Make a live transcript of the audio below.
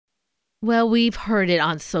Well, we've heard it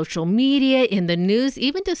on social media, in the news,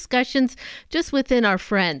 even discussions just within our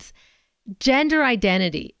friends. Gender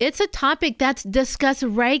identity. It's a topic that's discussed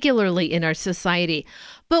regularly in our society.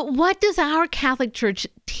 But what does our Catholic Church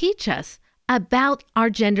teach us about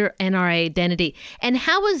our gender and our identity? And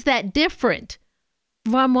how is that different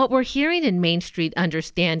from what we're hearing in Main Street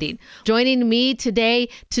understanding? Joining me today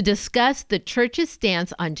to discuss the church's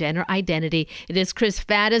stance on gender identity, it is Chris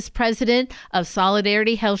Faddis, president of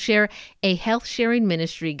Solidarity Healthshare, a health sharing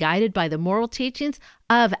ministry guided by the moral teachings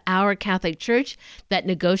of our Catholic Church that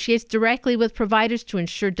negotiates directly with providers to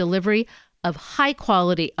ensure delivery of high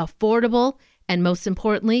quality, affordable, and most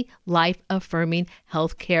importantly, life-affirming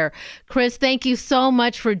health care. Chris, thank you so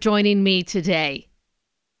much for joining me today.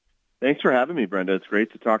 Thanks for having me, Brenda. It's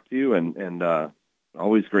great to talk to you and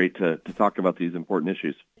always great to talk about these important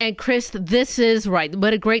issues. And Chris, this is right.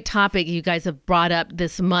 What a great topic you guys have brought up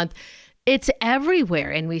this month. It's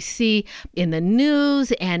everywhere, and we see in the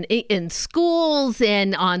news and in schools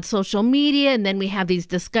and on social media, and then we have these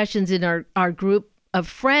discussions in our group of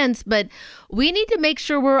friends, but we need to make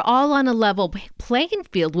sure we're all on a level playing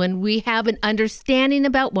field when we have an understanding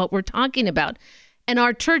about what we're talking about. And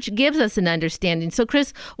our church gives us an understanding. So,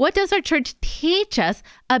 Chris, what does our church teach us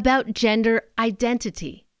about gender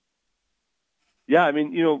identity? Yeah, I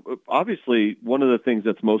mean, obviously, one of the things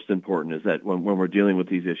that's most important is that when we're dealing with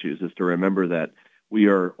these issues is to remember that we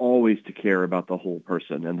are always to care about the whole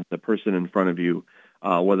person and the person in front of you,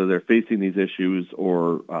 whether they're facing these issues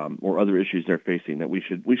or other issues they're facing, that we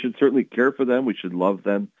should certainly care for them. We should love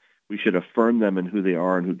them. We should affirm them in who they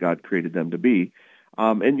are and who God created them to be.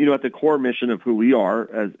 And, at the core mission of who we are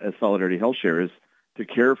as Solidarity Healthshare is to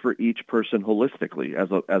care for each person holistically as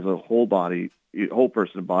a whole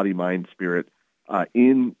person, body, mind, spirit,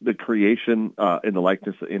 in the creation, in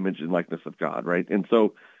the image and likeness of God, right? And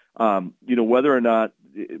so, whether or not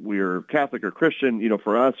we're Catholic or Christian,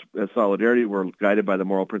 for us as Solidarity, we're guided by the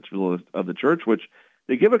moral principles of the Church, which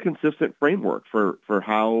they give a consistent framework for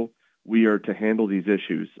how we are to handle these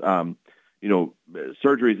issues.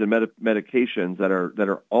 Surgeries and medications that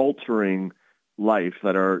are altering life,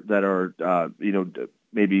 that are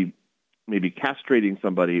maybe castrating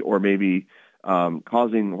somebody or maybe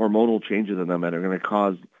causing hormonal changes in them that are going to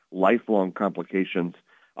cause lifelong complications.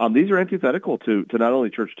 These are antithetical to not only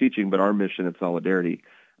church teaching, but our mission at Solidarity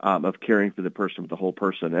of caring for the person, the whole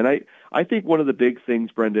person. And I think one of the big things,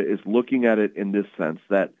 Brenda, is looking at it in this sense,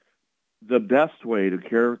 that the best way to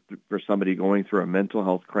care for somebody going through a mental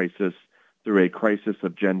health crisis, through a crisis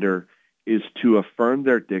of gender, is to affirm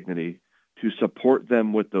their dignity, to support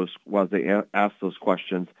them with those while they ask those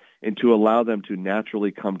questions, and to allow them to naturally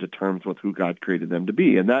come to terms with who God created them to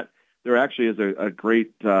be. And that there actually is a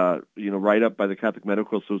great write-up by the Catholic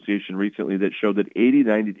Medical Association recently that showed that 80 to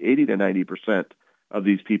 90% of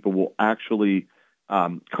these people will actually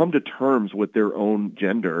come to terms with their own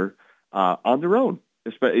gender on their own,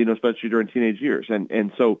 especially during teenage years.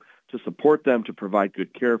 And so to support them, to provide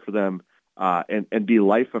good care for them, and be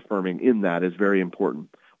life-affirming in that is very important.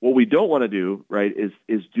 What we don't want to do, right,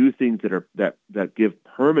 is do things that give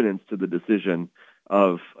permanence to the decision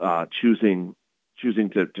of choosing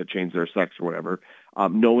to change their sex or whatever,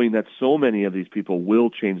 knowing that so many of these people will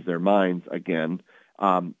change their minds again.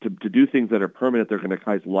 To do things that are permanent, they're going to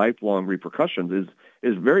cause lifelong repercussions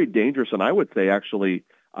is very dangerous, and I would say actually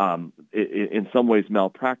in some ways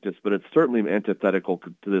malpractice, but it's certainly antithetical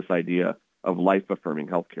to this idea of life-affirming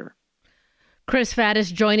healthcare. Chris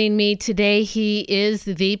Faddis joining me today. He is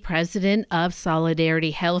the president of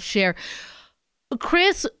Solidarity Healthshare.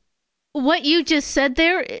 Chris, what you just said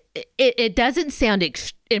there, it doesn't sound,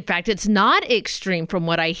 in fact, it's not extreme from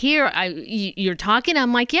what I hear. You're talking,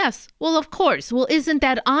 I'm like, yes, well, of course. Well, isn't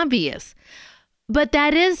that obvious? But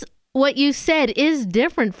that is what you said is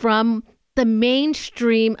different from the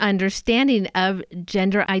mainstream understanding of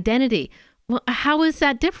gender identity. Well, how is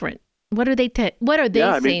that different? What are they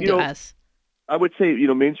saying to us? I would say,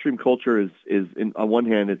 mainstream culture is on one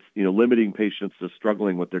hand, it's, limiting patients to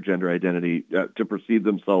struggling with their gender identity to perceive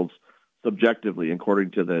themselves subjectively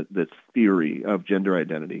according to this theory of gender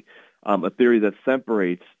identity, a theory that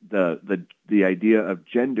separates the idea of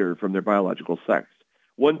gender from their biological sex.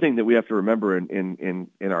 One thing that we have to remember in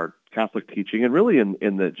our Catholic teaching, and really in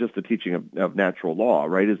the teaching of natural law,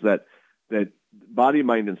 right, is that body,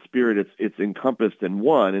 mind, and spirit, it's encompassed in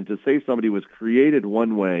one. And to say somebody was created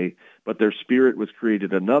one way, but their spirit was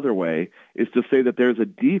created another way, is to say that there's a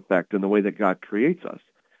defect in the way that God creates us.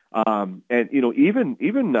 And even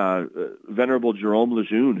Venerable Jerome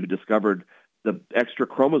Lejeune, who discovered the extra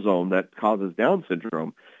chromosome that causes Down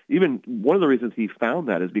syndrome, even one of the reasons he found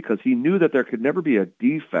that is because he knew that there could never be a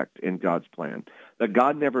defect in God's plan,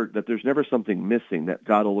 that there's never something missing, that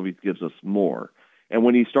God always gives us more. And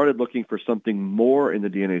when he started looking for something more in the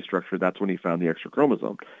DNA structure, that's when he found the extra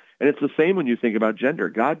chromosome. And it's the same when you think about gender.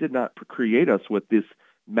 God did not create us with this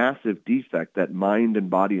massive defect that mind and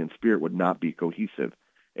body and spirit would not be cohesive.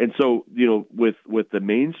 And so, with the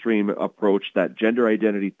mainstream approach that gender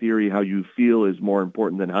identity theory, how you feel is more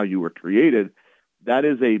important than how you were created, that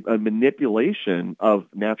is a manipulation of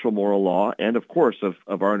natural moral law and, of course,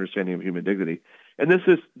 of our understanding of human dignity. And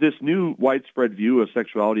this new widespread view of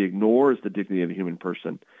sexuality ignores the dignity of a human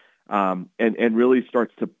person, and really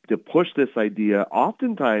starts to push this idea,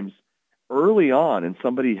 oftentimes early on, in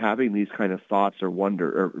somebody having these kind of thoughts or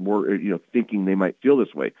wonder or thinking they might feel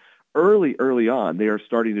this way. Early on, they are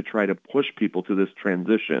starting to try to push people to this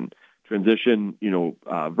transition,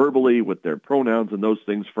 verbally with their pronouns and those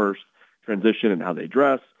things first, transition in how they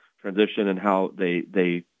dress, transition in how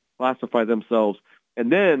they classify themselves,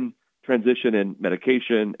 and then transition in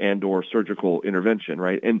medication and or surgical intervention,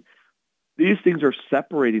 right? And these things are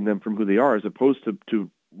separating them from who they are, as opposed to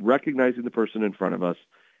recognizing the person in front of us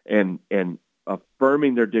and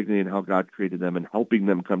affirming their dignity and how God created them and helping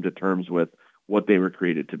them come to terms with what they were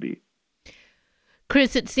created to be.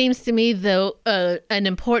 Chris, it seems to me, though, an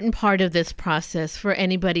important part of this process for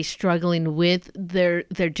anybody struggling with their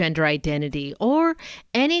gender identity or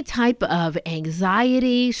any type of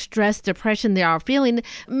anxiety, stress, depression they are feeling,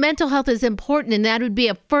 mental health is important, and that would be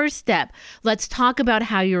a first step. Let's talk about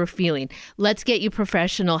how you're feeling. Let's get you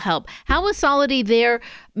professional help. How is Solidarity there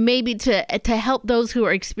maybe to help those who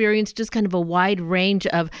are experiencing just kind of a wide range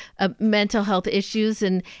of mental health issues,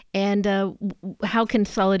 and how can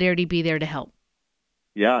Solidarity be there to help?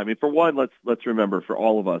 Yeah, I mean, for one, let's remember, for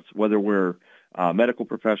all of us, whether we're medical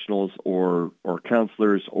professionals or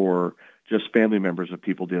counselors or just family members of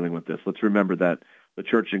people dealing with this, let's remember that the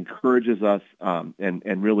church encourages us and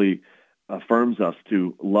really affirms us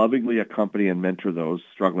to lovingly accompany and mentor those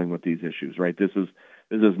struggling with these issues. Right? This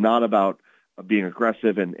is not about being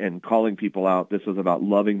aggressive and calling people out. This is about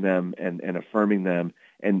loving them and affirming them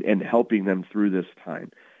and helping them through this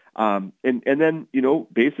time. And then,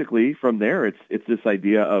 basically from there, it's this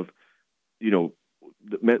idea of,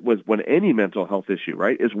 when any mental health issue,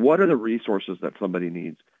 right, is what are the resources that somebody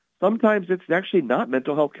needs? Sometimes it's actually not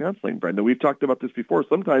mental health counseling, Brenda. We've talked about this before.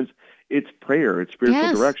 Sometimes it's prayer, it's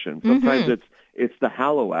spiritual direction. Sometimes it's the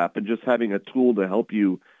Hallow app and just having a tool to help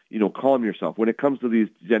you, calm yourself. When it comes to these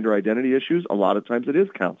gender identity issues, a lot of times it is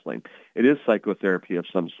counseling. It is psychotherapy of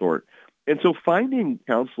some sort. And so finding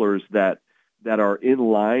counselors that are in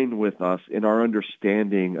line with us in our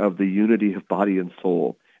understanding of the unity of body and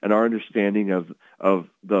soul, and our understanding of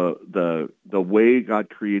the way God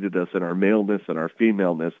created us and our maleness and our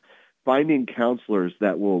femaleness, finding counselors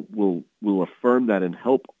that will affirm that and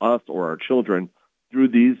help us or our children through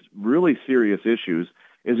these really serious issues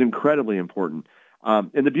is incredibly important.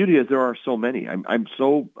 And the beauty is there are so many. I'm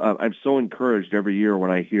so encouraged every year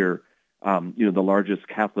when I hear the largest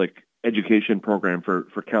Catholic education program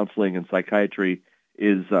for counseling and psychiatry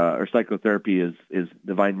or psychotherapy is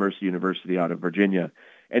Divine Mercy University out of Virginia.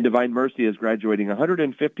 And Divine Mercy is graduating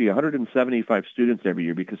 150, 175 students every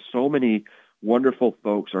year because so many wonderful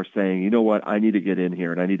folks are saying, you know what, I need to get in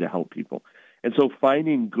here and I need to help people. And so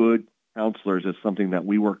finding good counselors is something that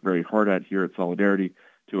we work very hard at here at Solidarity,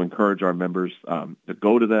 to encourage our members to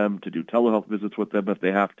go to them, to do telehealth visits with them if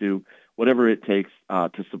they have to, whatever it takes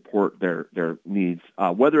to support their needs,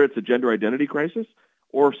 whether it's a gender identity crisis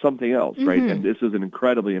or something else, right? And this is an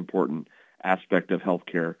incredibly important aspect of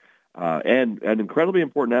healthcare, and an incredibly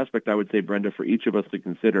important aspect, I would say, Brenda, for each of us to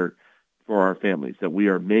consider for our families, that we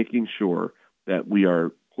are making sure that we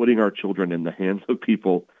are putting our children in the hands of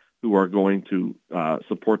people who are going to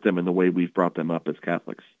support them in the way we've brought them up as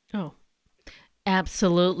Catholics. Oh,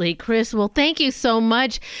 absolutely. Chris, well, thank you so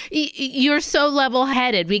much. You're so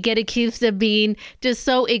level-headed. We get accused of being just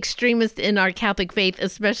so extremist in our Catholic faith,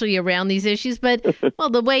 especially around these issues. But, well,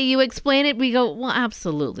 the way you explain it, we go, well,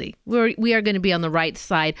 absolutely. We are going to be on the right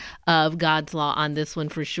side of God's law on this one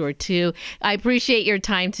for sure, too. I appreciate your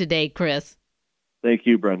time today, Chris. Thank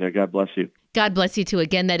you, Brenda. God bless you. God bless you too.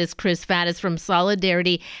 Again, that is Chris Faddis from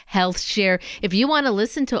Solidarity Healthshare. If you want to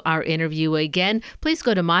listen to our interview again, please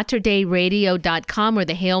go to materdeiradio.com or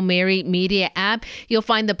the Hail Mary Media app. You'll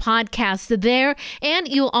find the podcast there, and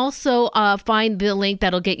you'll also find the link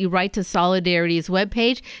that'll get you right to Solidarity's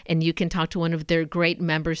webpage, and you can talk to one of their great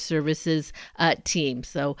member services team.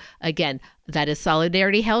 So again, that is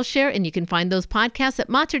Solidarity Healthshare, and you can find those podcasts at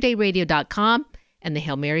materdeiradio.com and the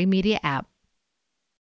Hail Mary Media app.